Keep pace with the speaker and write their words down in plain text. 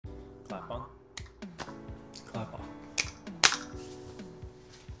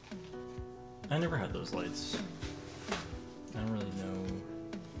I never had those lights. I don't really know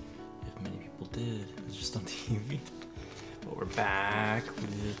if many people did. It was just on TV. But we're back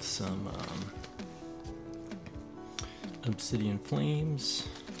with some Obsidian flames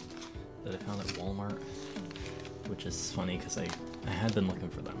that I found at Walmart, which is funny because I had been looking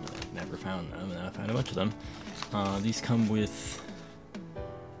for them and I never found them, and then I found a bunch of them. These come with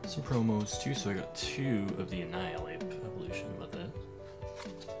some promos too, so I got 2 of the Annihilate evolution with it.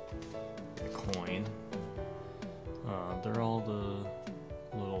 A coin. They're all the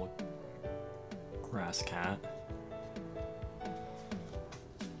little grass cat.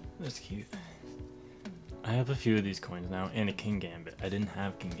 That's cute. I have a few of these coins now, and a King Gambit. I didn't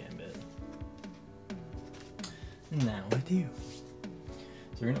have King Gambit. Now I do.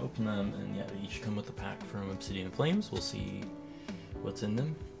 So we're gonna open them, and yeah, they each come with a pack from Obsidian Flames. We'll see what's in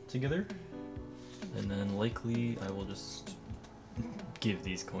them together. And then likely I will just give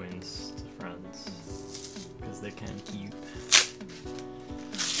these coins to friends, because they're kind of cute.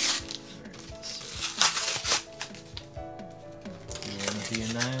 The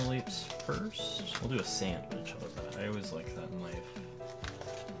Annihilates first. We'll do a sandwich. How about that? I always like that in life.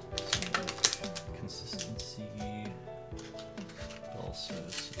 Some like consistency. Also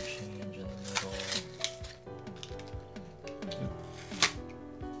some change in the middle. Oop.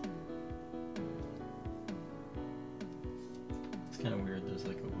 It's kind of weird. There's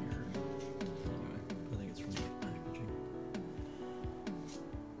like a weird. Anyway, I think it's from the packaging.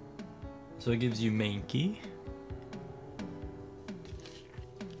 So it gives you Mankey.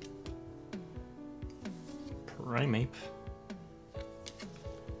 Primeape.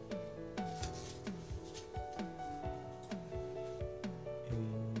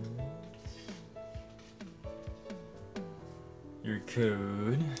 Your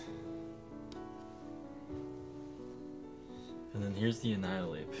code. And then here's the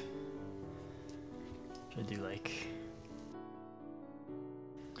Annihilate, which I do like.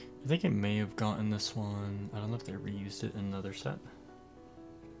 I think I may have gotten this one. I don't know if they reused it in another set,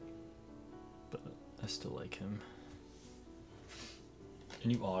 but I still like him.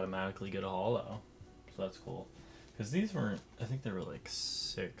 And you automatically get a holo, so that's cool. Because these weren't, I think they were like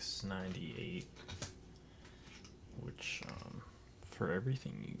 $6.98, which for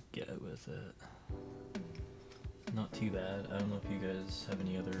everything you get with it, not too bad. I don't know if you guys have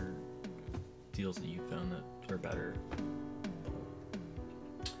any other deals that you found that are better.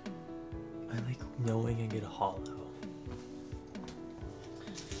 I like knowing I get a holo.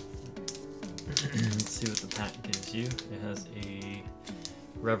 Let's see what the pack gives you. It has a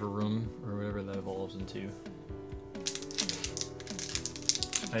Reverum, or whatever that evolves into.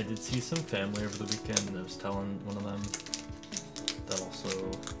 I did see some family over the weekend, and I was telling one of them that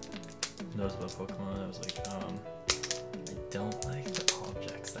also knows about Pokemon. I was like, I don't like the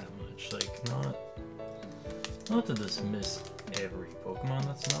objects that much. Like, not to dismiss every Pokemon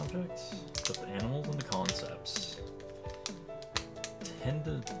that's an object, but the animals and the concepts tend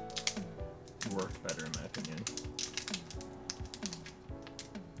to work better in my opinion.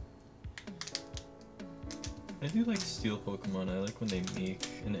 I do like steel Pokemon. I like when they make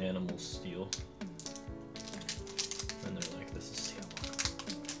an animal steel. And they're like, this is steel.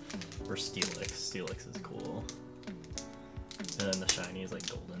 Or Steelix. Steelix is cool. And then the shiny is like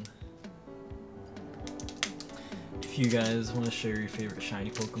golden. If you guys want to share your favorite shiny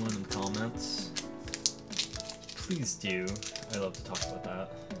Pokemon in the comments, please do. I love to talk about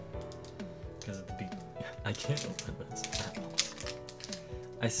that. Because at the beginning, I can't open this at all.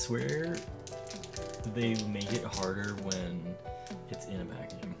 I swear they make it harder when it's in a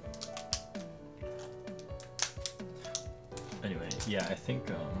packaging. Anyway, yeah, I think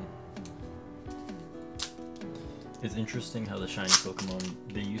it's interesting how the shiny Pokemon,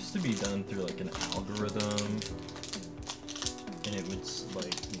 they used to be done through like an algorithm, and it would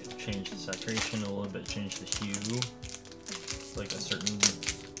like, you know, change the saturation a little bit, change the hue, like a certain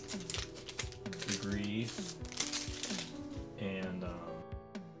degree, and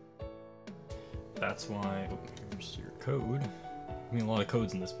that's why. Oh, here's your code. I mean, a lot of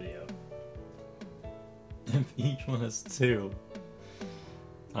codes in this video. Each one has 2.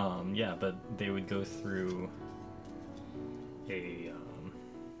 Yeah, but they would go through a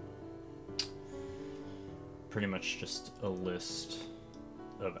pretty much just a list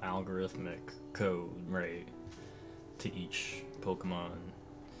of algorithmic code, right, to each Pokemon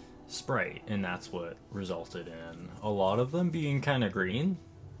sprite, and that's what resulted in a lot of them being kind of green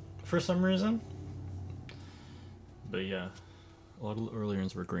for some reason. But yeah, a lot of the earlier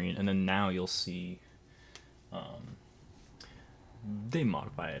ones were green, and then now you'll see they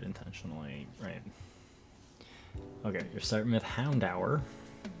modify it intentionally, right? Okay, you're starting with Houndour.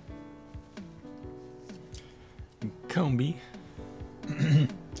 Combi.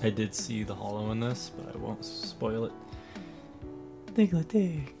 I did see the hollow in this, but I won't spoil it.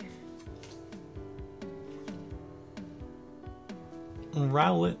 Diglett.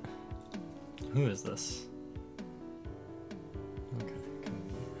 Rowlet. Who is this? Okay.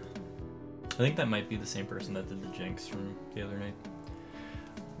 I think that might be the same person that did the Jinx from the other night.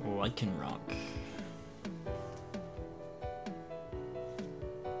 Lycanroc.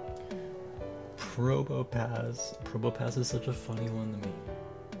 Probopass. Probopass is such a funny one to me.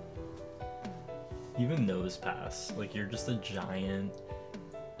 Even Nosepass. Like, you're just a giant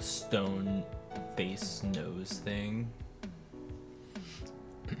stone face nose thing.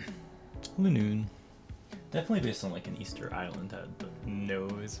 Lanoon. Definitely based on like an Easter Island head, but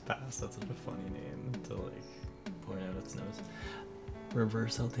Nosepass. That's such a funny name to like point out its nose.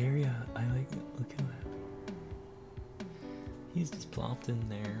 Reverse Altaria. I like it. Look at him. He's just plopped in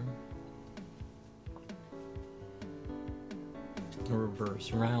there. A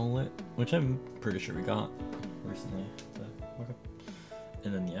reverse Rowlet, which I'm pretty sure we got recently. But okay.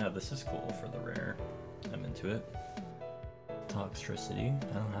 And then yeah, this is cool for the rare. I'm into it. Toxtricity.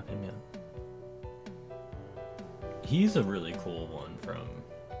 I don't have him yet. He's a really cool one from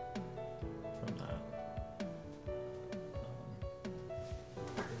that.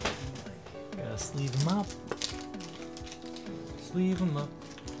 Gotta sleeve him up. Sleeve him up.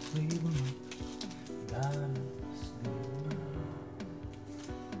 Sleeve him up. Gotta sleeve him up.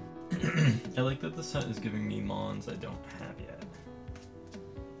 I like that the set is giving me mons I don't have yet.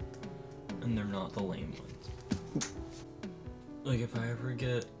 And they're not the lame ones. Like if I ever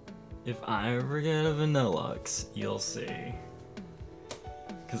get a Vanillux, you'll see.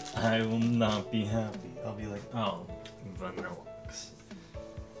 Cause I will not be happy. I'll be like, oh, Vanillux.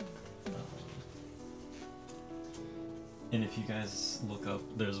 And if you guys look up,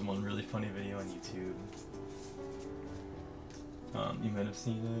 there's one really funny video on YouTube. You might have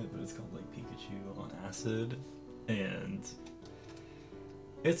seen it, but it's called like Pikachu on acid, and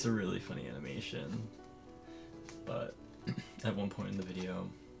it's a really funny animation. But at one point in the video,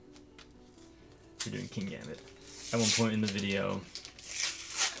 you're doing King Gambit. At one point in the video,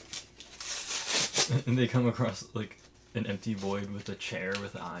 and they come across like an empty void with a chair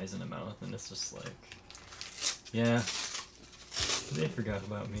with eyes and a mouth, and it's just like, yeah, they forgot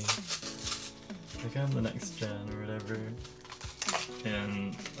about me. Like I'm the next gen or whatever.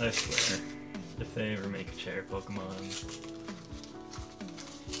 And I swear, if they ever make a chair Pokemon,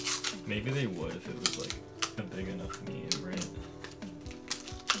 maybe they would if it was like a big enough meme, right?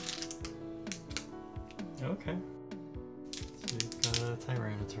 Okay. So we've got a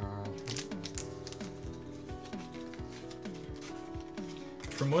Tyranitar.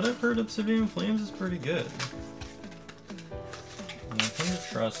 From what I've heard, Obsidian Flames is pretty good. And I tend to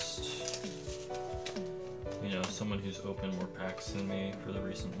trust, you know, someone who's opened more packs than me for the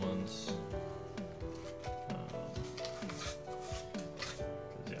recent ones. Cause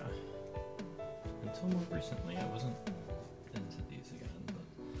yeah, until more recently I wasn't into these again, but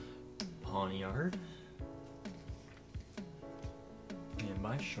Pawniard. And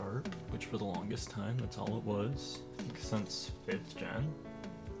by Sharp, which for the longest time, that's all it was. I think since 5th gen,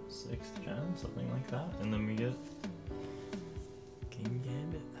 6th gen, something like that. And then we get King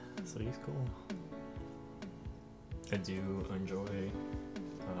Gambit, so he's cool. I do enjoy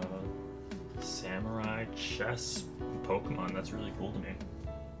samurai chess Pokemon. That's really cool to me.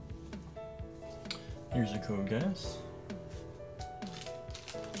 Here's a code, guys.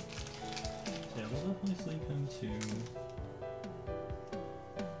 Yeah, we'll definitely sleep him too.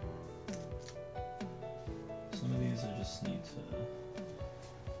 Some of these I just need to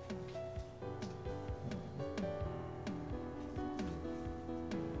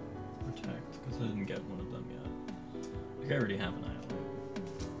protect because I didn't get one of them yet. Like I already have an Island.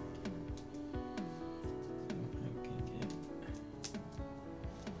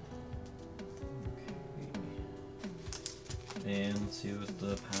 Okay. And let's see what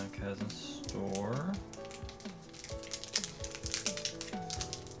the pack has in store.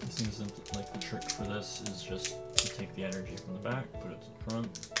 It seems like the trick for this is just to take the energy from the back, put it to the front.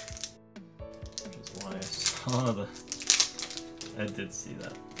 Which is why I saw the... I did see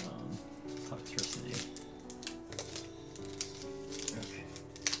that toxicity. Okay.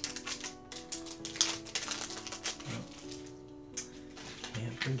 Oh.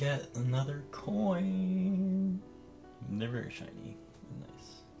 Can't forget another coin. They're very shiny and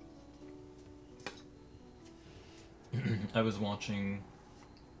nice. I was watching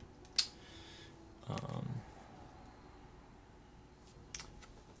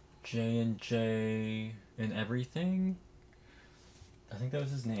J&J and Everything. I think that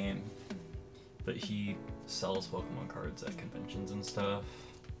was his name. but he sells Pokemon cards at conventions and stuff.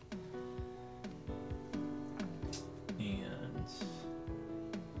 And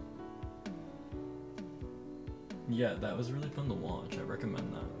yeah, that was really fun to watch. I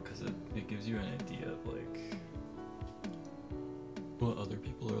recommend that because it gives you an idea of like what other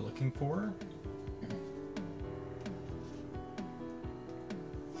people are looking for.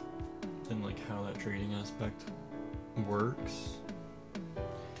 And like how that trading aspect works.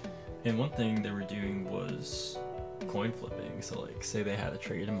 And one thing they were doing was coin flipping. So like say they had a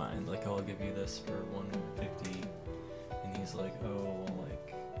trade in mind, like, oh, I'll give you this for 150, and he's like, oh well,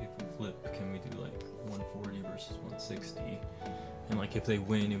 like if we flip, can we do like 140 versus 160? And like if they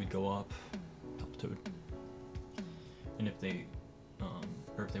win, it would go up, top toad. And if they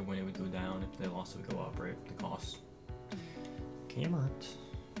or if they win, it would go down. If they lost, it would go up, right? The cost. Kmart.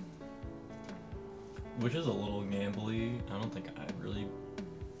 Which is a little gambly. I don't think I really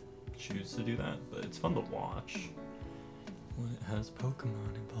choose to do that, but it's fun to watch. When it has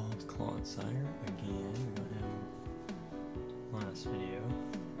Pokemon involved, Clodsire again. We got him last video.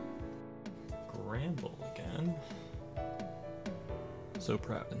 Gramble again. So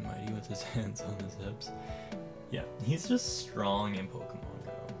proud and mighty with his hands on his hips. Yeah, he's just strong in Pokemon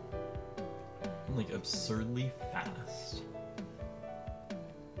Go. Like absurdly fast.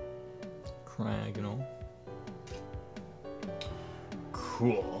 Cragnal.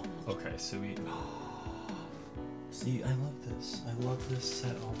 Cool. Okay, so we... See, I love this. I love this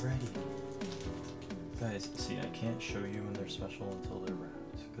set already. Guys, see, I can't show you when they're special until they're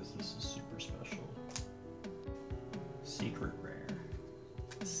wrapped, because this is super special. Secret rare.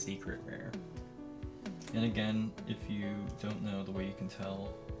 Secret rare. And again, if you don't know, the way you can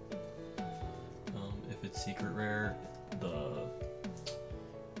tell if it's secret rare, the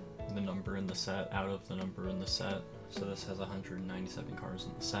number in the set out of the number in the set. So this has 197 cards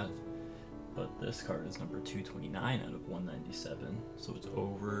in the set, but this card is number 229 out of 197, so it's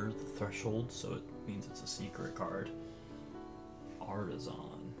over the threshold, so it means it's a secret card.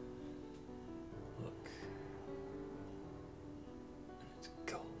 Artisan. Look. And it's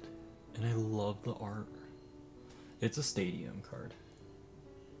gold. And I love the art. It's a stadium card.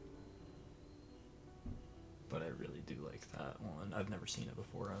 But I really do like that one. I've never seen it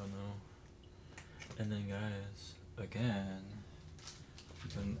before, I don't know. And then guys, again,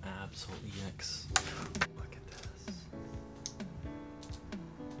 an Absol EX. Look at this.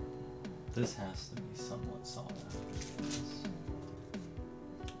 This has to be somewhat sought after.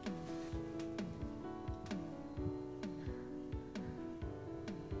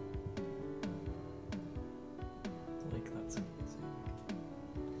 Like, that's amazing.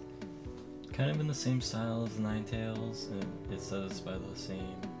 Kind of in the same style as Ninetales, and it says by the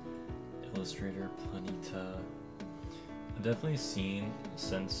same illustrator, Planeta. I've definitely seen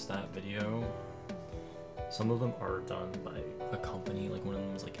since that video, some of them are done by a company, like one of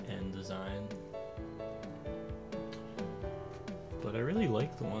them is like N Design. But I really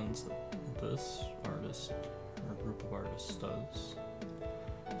like the ones that this artist or group of artists does.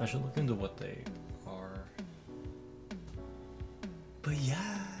 I should look into what they are. But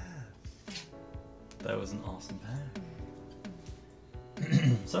yeah, that was an awesome pack.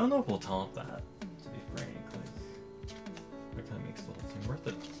 So I don't know if we'll top that, to be frank. Like, that kind of makes the whole thing worth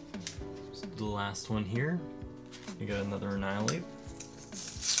it. So the last one here, we got another Annihilate.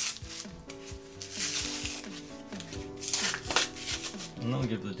 And I'll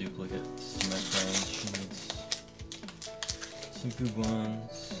give the duplicates to my friend. She needs some good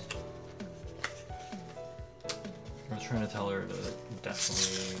ones. I was trying to tell her to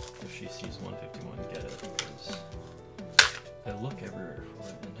definitely, if she sees 151, get it, because I look everywhere for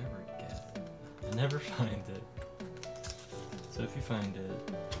it and never get it. I never find it. So if you find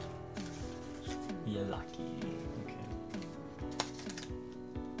it, you're lucky. Okay.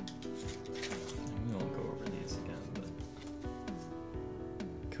 And we won't go over these again, but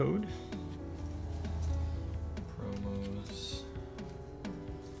code, promos,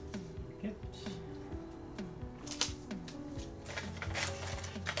 gift,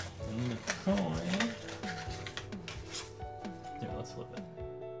 and the coin. Yeah, let's flip it.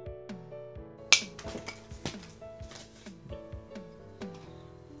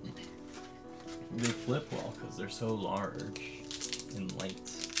 They flip well because they're so large and light.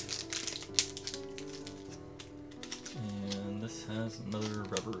 And this has another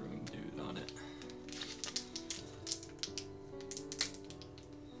rubber room dude on it.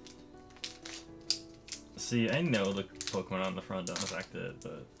 See, I know the Pokemon on the front don't affect it,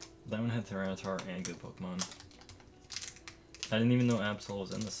 but that one had Tyranitar and good Pokemon. I didn't even know Absol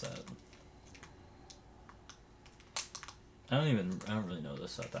was in the set. I don't really know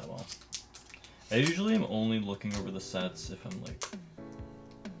this set that well. I usually am only looking over the sets if I'm like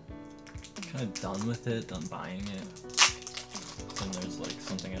kind of done with it, done buying it. And there's like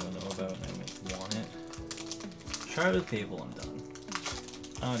something I don't know about and I might want it. Shroud of Fable, I'm done.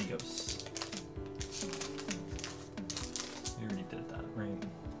 Adios. We already did that, right?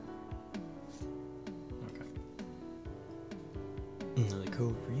 Okay. Another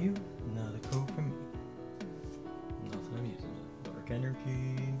code for you, another code for me. Nothing I'm using. Dark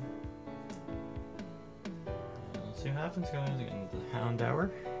energy. Let's see what happens, guys. Again, the Hound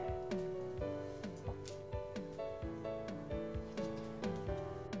Hour.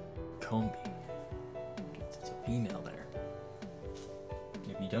 Combi. It's a female there.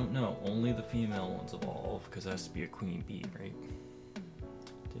 If you don't know, only the female ones evolve because it has to be a queen bee, right?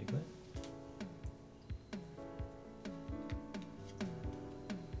 Diglett.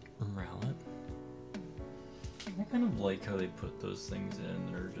 Rowlet. I kind of like how they put those things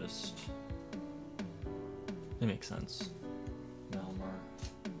in. They're just... they make sense. Malamar.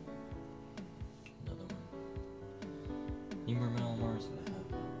 Another one. Need more Malamars? What I have?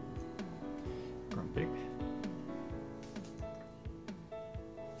 Grumpig.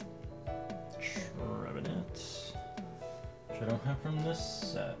 Shrevenet. Which I don't have from this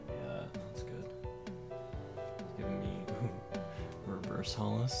set yet. That's good. It's giving me reverse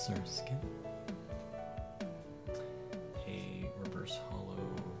hollow Surskit. A reverse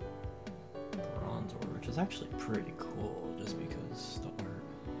hollow Bronzor, which is actually pretty cool just because the art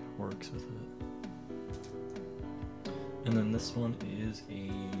works with it. And then this one is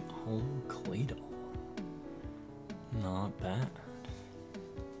a hollow Claydol. Not bad.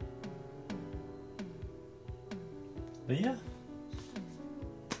 But yeah.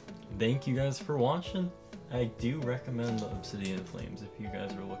 Thank you guys for watching. I do recommend the Obsidian Flames if you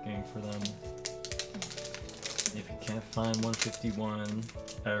guys are looking for them. If you can't find 151,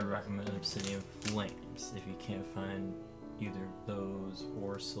 I recommend Obsidian Flames. If you can't find either those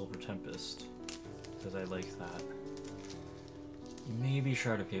or Silver Tempest, because I like that. Maybe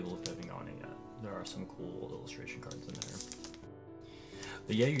Shroud of Fable if you haven't gotten it yet. There are some cool illustration cards in there.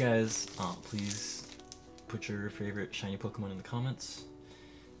 But yeah, you guys, please put your favorite shiny Pokemon in the comments.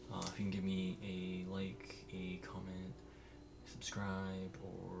 If you can give me a like, a comment, subscribe,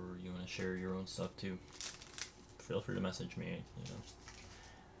 or you want to share your own stuff too, feel free to message me. You know,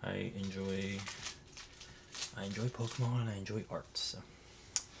 I enjoy Pokemon. I enjoy art. So,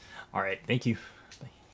 all right, thank you. Bye.